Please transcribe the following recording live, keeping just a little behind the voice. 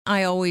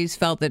I always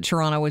felt that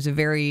Toronto was a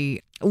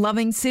very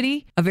loving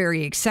city, a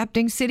very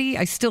accepting city.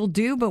 I still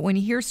do, but when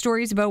you hear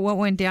stories about what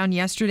went down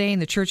yesterday in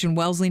the Church and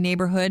Wellesley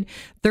neighborhood,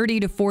 30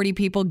 to 40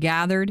 people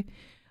gathered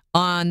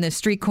on the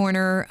street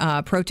corner.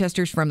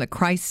 Protesters from the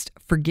Christ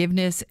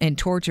Forgiveness and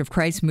Torch of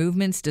Christ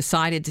movements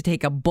decided to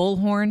take a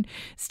bullhorn,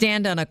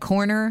 stand on a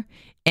corner,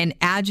 and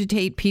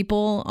agitate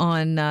people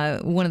on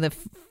one of the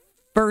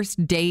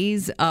first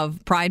days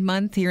of Pride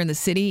Month here in the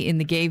city, in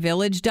the Gay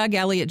Village. Doug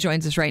Elliott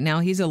joins us right now.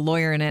 He's a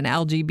lawyer and an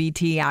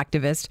LGBT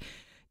activist.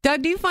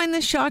 Doug, do you find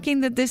this shocking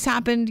that this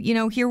happened? You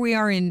know, here we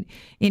are in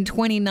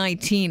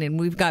 2019, and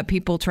we've got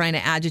people trying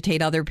to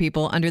agitate other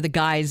people under the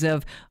guise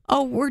of,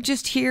 oh, we're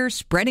just here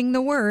spreading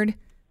the word.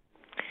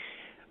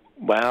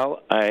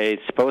 Well, I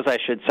suppose I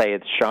should say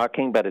it's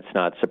shocking, but it's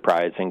not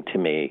surprising to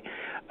me.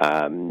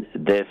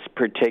 This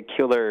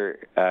particular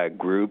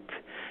group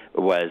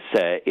was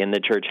in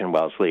the Church and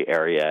Wellesley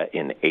area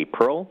in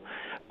April.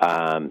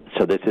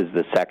 So this is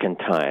the second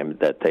time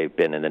that they've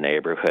been in the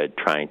neighborhood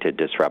trying to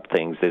disrupt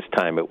things. This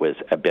time it was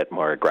a bit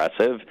more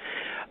aggressive,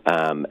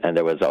 and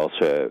there was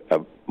also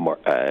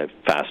a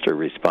faster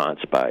response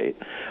by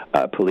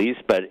police.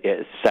 But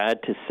it's sad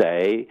to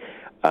say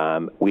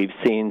we've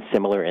seen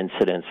similar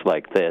incidents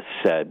like this,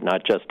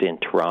 not just in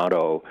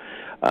Toronto,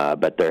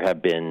 but there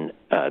have been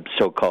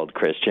so-called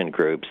Christian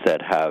groups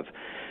that have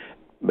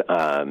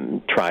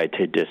tried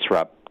to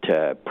disrupt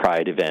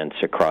Pride events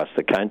across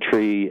the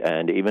country,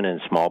 and even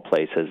in small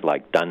places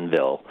like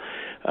Dunnville,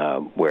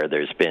 where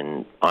there's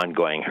been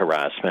ongoing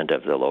harassment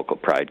of the local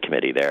Pride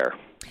committee there.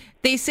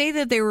 They say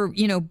that they were,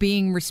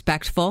 being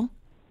respectful,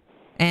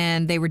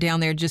 and they were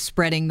down there just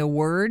spreading the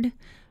word.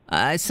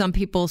 Some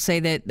people say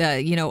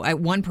that,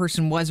 one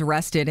person was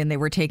arrested and they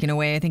were taken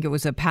away. I think it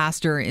was a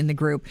pastor in the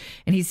group,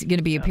 and he's going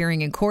to be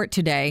appearing in court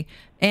today.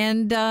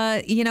 And,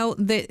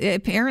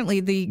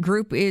 apparently the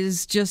group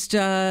is just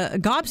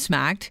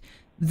gobsmacked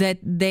that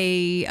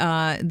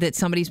that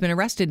somebody's been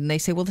arrested. And they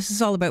say, well, this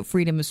is all about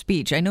freedom of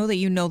speech. I know that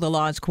you know the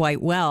laws quite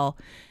well.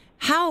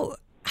 How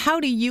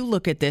do you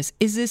look at this?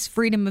 Is this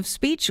freedom of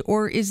speech,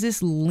 or is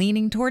this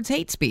leaning towards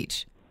hate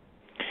speech?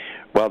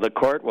 Well, the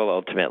court will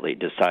ultimately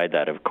decide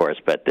that, of course,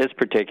 but this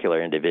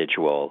particular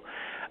individual,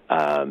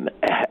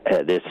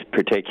 this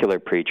particular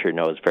preacher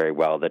knows very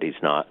well that he's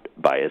not,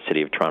 by a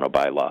City of Toronto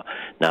bylaw,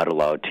 not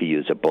allowed to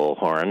use a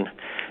bullhorn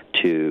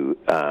to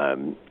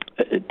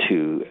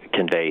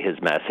convey his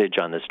message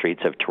on the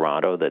streets of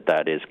Toronto,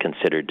 that is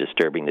considered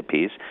disturbing the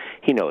peace.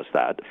 He knows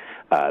that.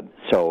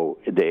 So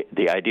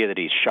the idea that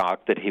he's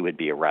shocked that he would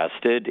be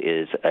arrested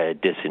is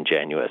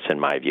disingenuous in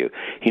my view.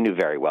 He knew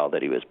very well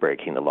that he was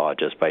breaking the law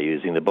just by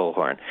using the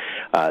bullhorn.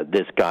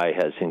 This guy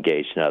has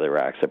engaged in other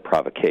acts of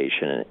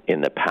provocation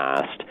in the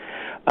past.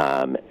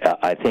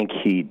 I think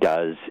he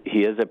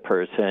is a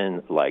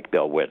person like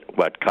Bill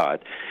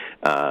Whatcott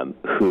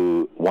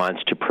who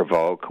wants to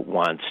provoke,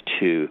 wants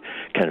to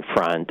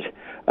confront,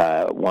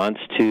 wants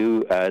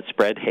to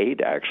spread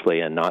hate,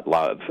 actually, and not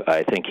love.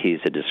 I think he's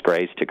a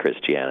disgrace to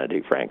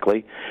Christianity,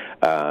 frankly.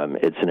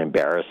 It's an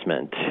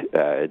embarrassment.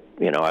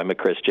 I'm a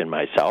Christian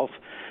myself.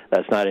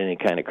 That's not any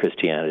kind of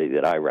Christianity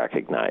that I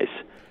recognize.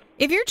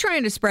 If you're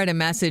trying to spread a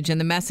message and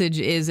the message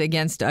is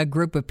against a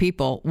group of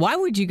people, why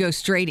would you go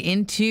straight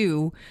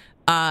into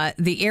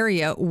the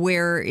area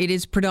where it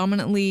is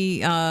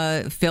predominantly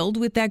filled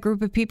with that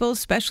group of people,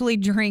 especially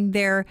during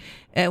their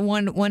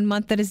one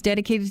month that is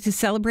dedicated to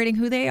celebrating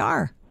who they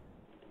are?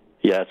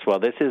 Yes, well,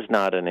 this is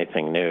not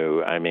anything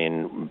new. I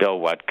mean, Bill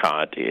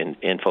Whatcott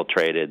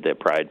infiltrated the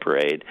Pride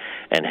Parade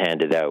and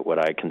handed out what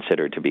I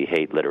consider to be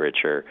hate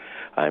literature.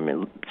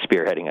 I'm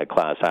spearheading a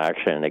class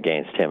action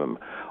against him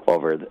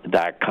over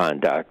that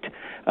conduct.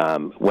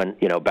 When,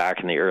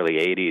 back in the early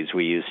 80s,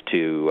 we used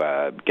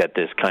to get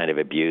this kind of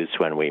abuse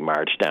when we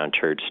marched down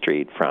Church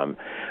Street from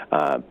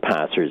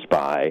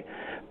passersby.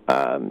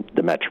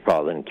 The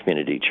Metropolitan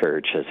Community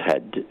Church has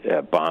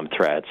had bomb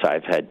threats.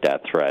 I've had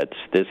death threats.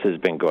 This has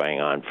been going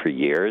on for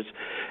years.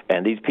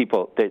 And these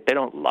people, they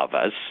don't love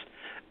us.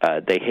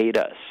 They hate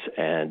us,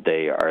 and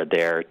they are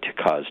there to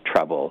cause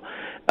trouble.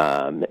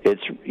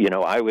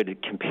 I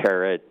would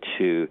compare it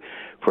to,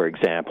 for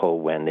example,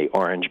 when the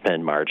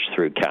Orangemen marched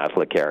through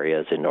Catholic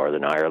areas in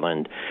Northern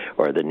Ireland,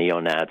 or the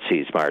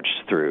neo-Nazis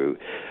marched through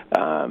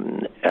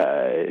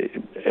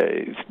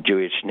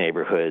Jewish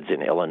neighborhoods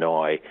in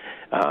Illinois,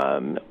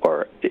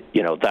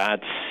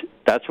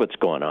 that's what's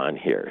going on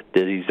here.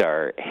 These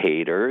are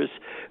haters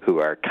who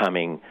are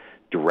coming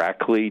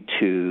directly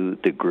to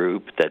the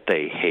group that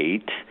they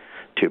hate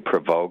to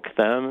provoke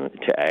them,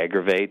 to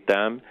aggravate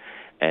them,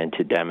 and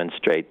to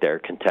demonstrate their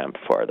contempt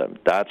for them.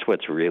 That's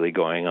what's really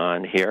going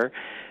on here.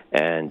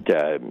 And,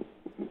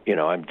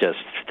 I'm just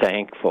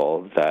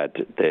thankful that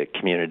the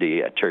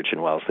community at Church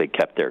and Wellesley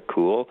kept their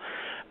cool.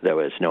 There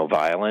was no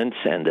violence,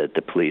 and that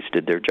the police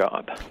did their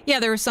job. Yeah,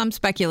 there was some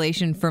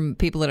speculation from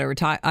people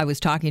that I was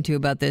talking to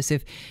about this,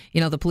 if,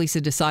 the police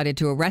had decided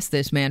to arrest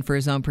this man for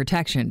his own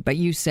protection. But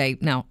you say,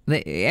 no,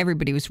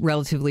 everybody was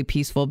relatively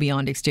peaceful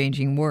beyond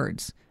exchanging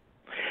words.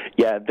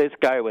 Yeah, this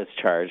guy was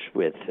charged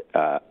with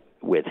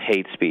with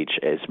hate speech,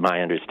 is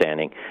my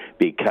understanding,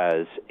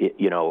 because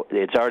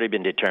it's already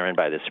been determined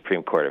by the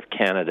Supreme Court of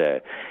Canada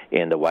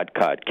in the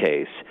Whatcott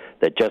case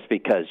that just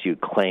because you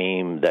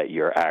claim that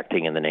you're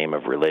acting in the name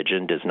of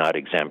religion does not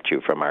exempt you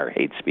from our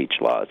hate speech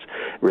laws.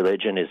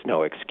 Religion is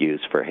no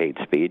excuse for hate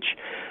speech.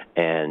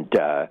 And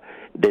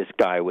this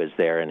guy was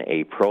there in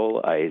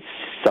April. I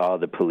saw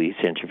the police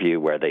interview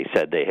where they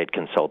said they had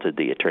consulted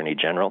the Attorney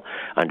General.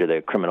 Under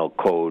the criminal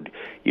code,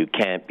 you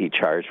can't be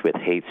charged with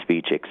hate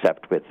speech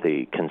except with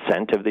the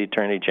consent of the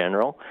Attorney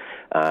General.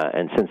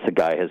 And since the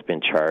guy has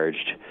been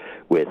charged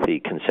with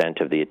the consent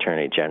of the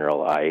Attorney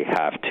General, I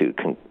have to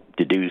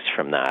deduce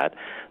from that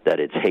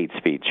it's hate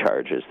speech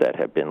charges that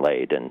have been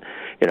laid. And,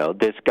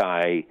 this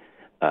guy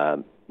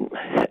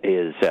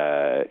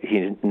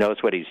he knows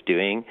what he's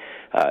doing.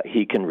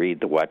 He can read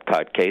the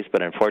Whatcott case,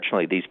 but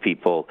unfortunately these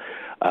people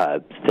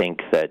think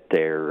that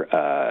they're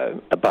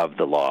above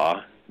the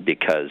law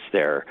because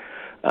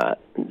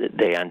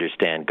they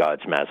understand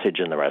God's message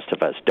and the rest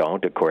of us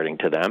don't, according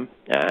to them.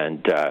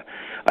 And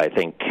I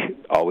think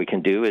all we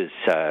can do is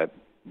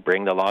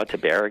bring the law to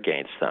bear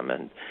against them,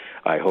 and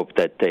I hope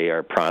that they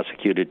are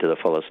prosecuted to the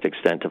fullest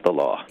extent of the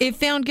law. If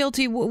found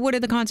guilty, what are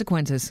the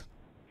consequences?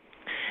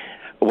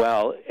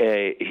 Well,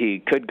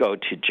 he could go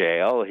to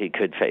jail. He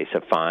could face a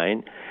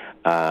fine.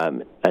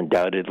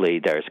 Undoubtedly,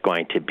 there's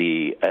going to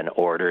be an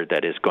order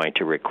that is going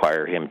to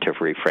require him to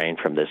refrain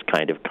from this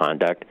kind of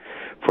conduct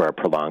for a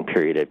prolonged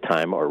period of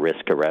time or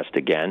risk arrest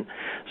again.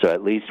 So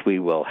at least we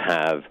will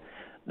have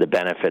the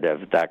benefit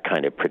of that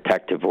kind of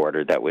protective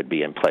order that would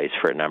be in place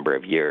for a number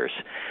of years.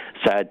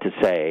 Sad to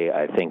say,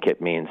 I think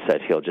it means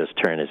that he'll just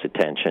turn his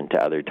attention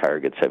to other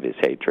targets of his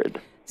hatred.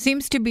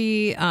 Seems to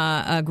be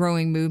a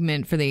growing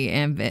movement for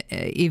the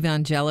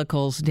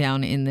evangelicals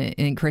down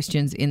in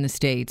Christians in the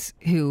States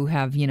who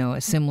have, a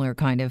similar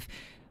kind of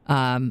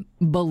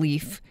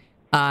belief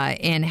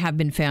and have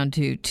been found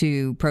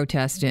to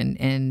protest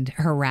and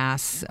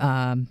harass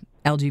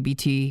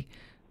LGBT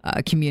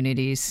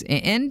communities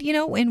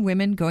and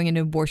women going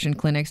into abortion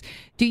clinics.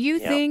 Do you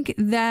think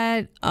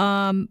that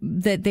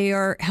that they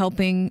are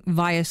helping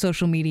via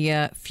social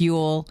media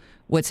fuel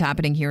what's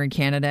happening here in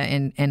Canada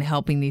and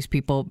helping these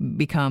people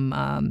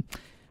become,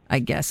 I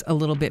guess, a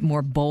little bit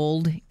more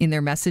bold in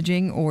their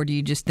messaging? Or do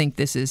you just think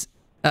this is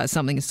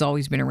something that's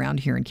always been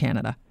around here in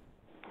Canada?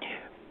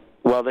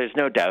 Well, there's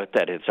no doubt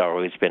that it's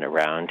always been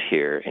around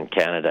here in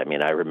Canada. I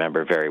mean, I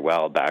remember very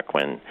well back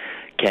when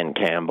Ken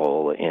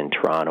Campbell in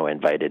Toronto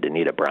invited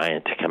Anita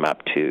Bryant to come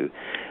up to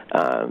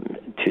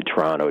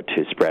Toronto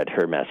to spread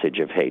her message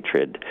of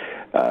hatred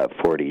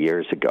 40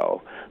 years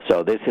ago.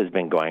 So this has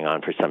been going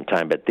on for some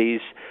time. But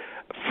these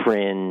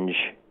fringe,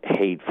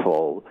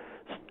 hateful,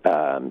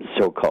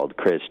 so-called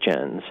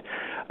Christians,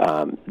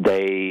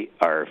 they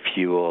are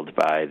fueled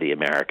by the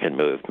American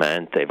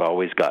movement. They've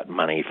always got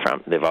money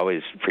they've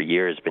always, for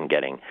years, been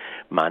getting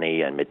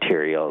money and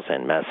materials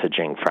and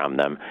messaging from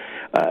them.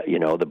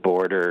 The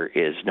border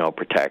is no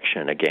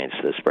protection against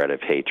the spread of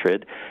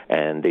hatred,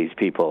 and these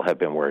people have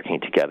been working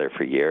together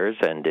for years,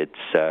 and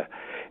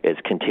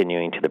it's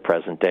continuing to the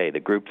present day. The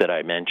group that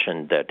I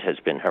mentioned that has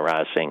been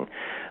harassing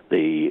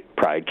the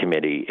Pride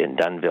Committee in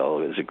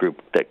Dunnville is a group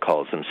that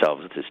calls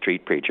themselves the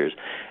Street Preachers,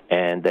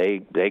 and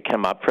they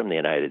come up from the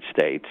United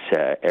States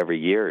every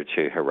year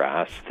to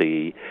harass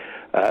the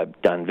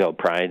Dunnville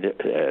Pride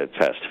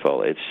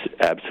Festival. It's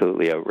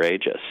absolutely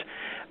outrageous.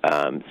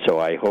 So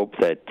I hope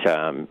that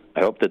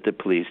the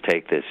police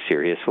take this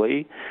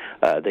seriously.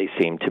 They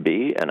seem to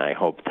be, and I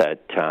hope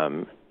that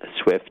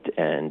swift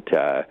and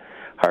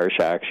harsh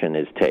action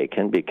is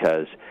taken,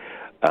 because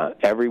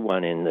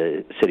everyone in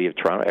the city of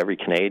Toronto, every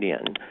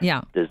Canadian,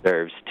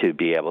 deserves to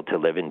be able to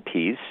live in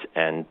peace.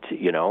 And,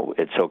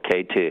 it's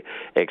okay to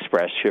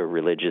express your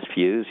religious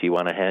views. You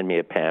want to hand me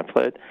a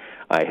pamphlet?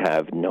 I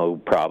have no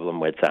problem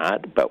with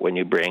that. But when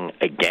you bring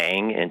a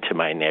gang into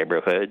my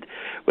neighborhood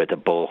with a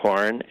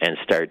bullhorn and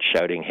start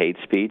shouting hate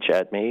speech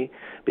at me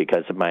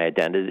because of my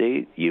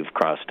identity, you've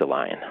crossed a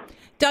line.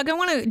 Doug, I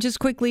want to just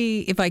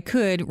quickly, if I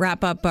could,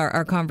 wrap up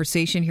our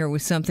conversation here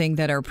with something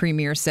that our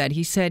premier said.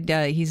 He said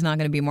he's not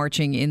going to be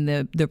marching in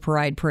the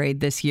Pride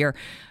Parade this year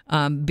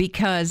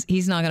because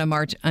he's not going to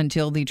march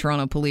until the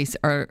Toronto police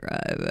are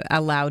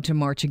allowed to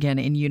march again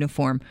in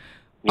uniform.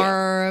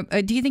 Yeah.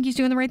 Do you think he's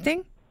doing the right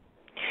thing?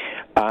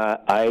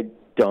 I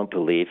don't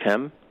believe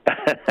him.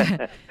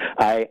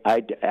 I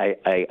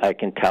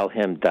can tell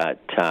him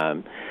that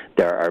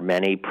there are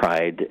many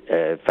Pride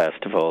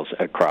festivals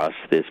across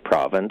this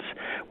province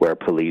where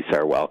police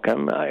are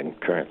welcome. I'm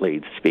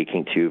currently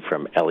speaking to you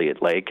from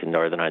Elliott Lake in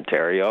Northern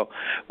Ontario,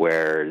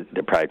 where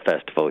the Pride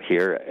Festival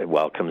here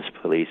welcomes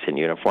police in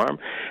uniform.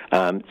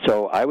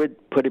 So I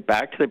would put it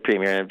back to the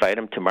Premier and invite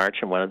him to march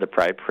in one of the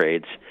Pride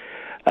parades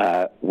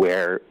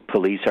where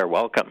police are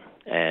welcome.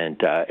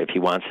 And if he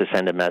wants to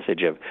send a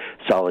message of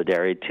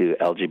solidarity to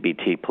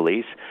LGBT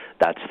police,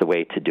 that's the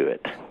way to do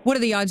it. What are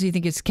the odds you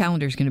think his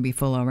calendar is going to be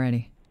full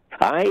already?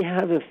 I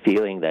have a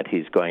feeling that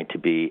he's going to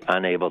be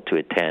unable to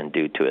attend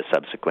due to a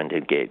subsequent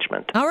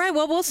engagement. All right,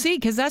 well, we'll see,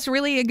 because that's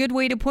really a good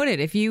way to put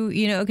it. If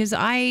because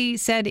I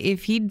said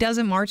if he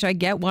doesn't march, I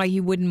get why he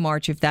wouldn't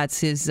march if that's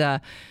his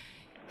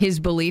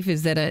belief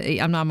is that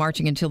I'm not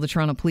marching until the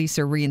Toronto police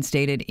are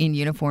reinstated in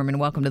uniform and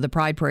welcome to the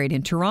Pride Parade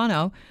in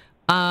Toronto.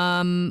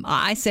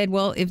 I said,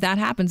 well, if that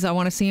happens, I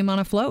want to see him on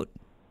a float.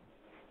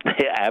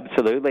 Yeah,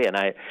 absolutely, and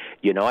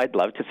I'd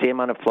love to see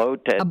him on a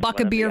float at a buck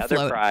of beer other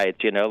float. Prides,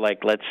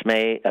 let's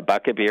make a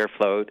buck of beer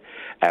float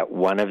at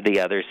one of the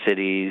other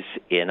cities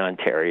in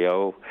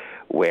Ontario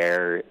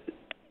where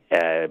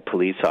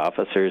police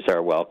officers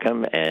are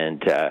welcome,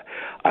 and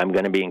I'm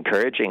going to be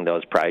encouraging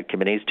those Pride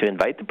committees to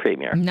invite the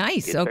Premier.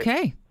 Nice,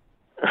 okay.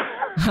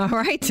 All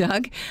right,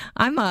 Doug.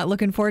 I'm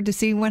looking forward to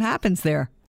seeing what happens there.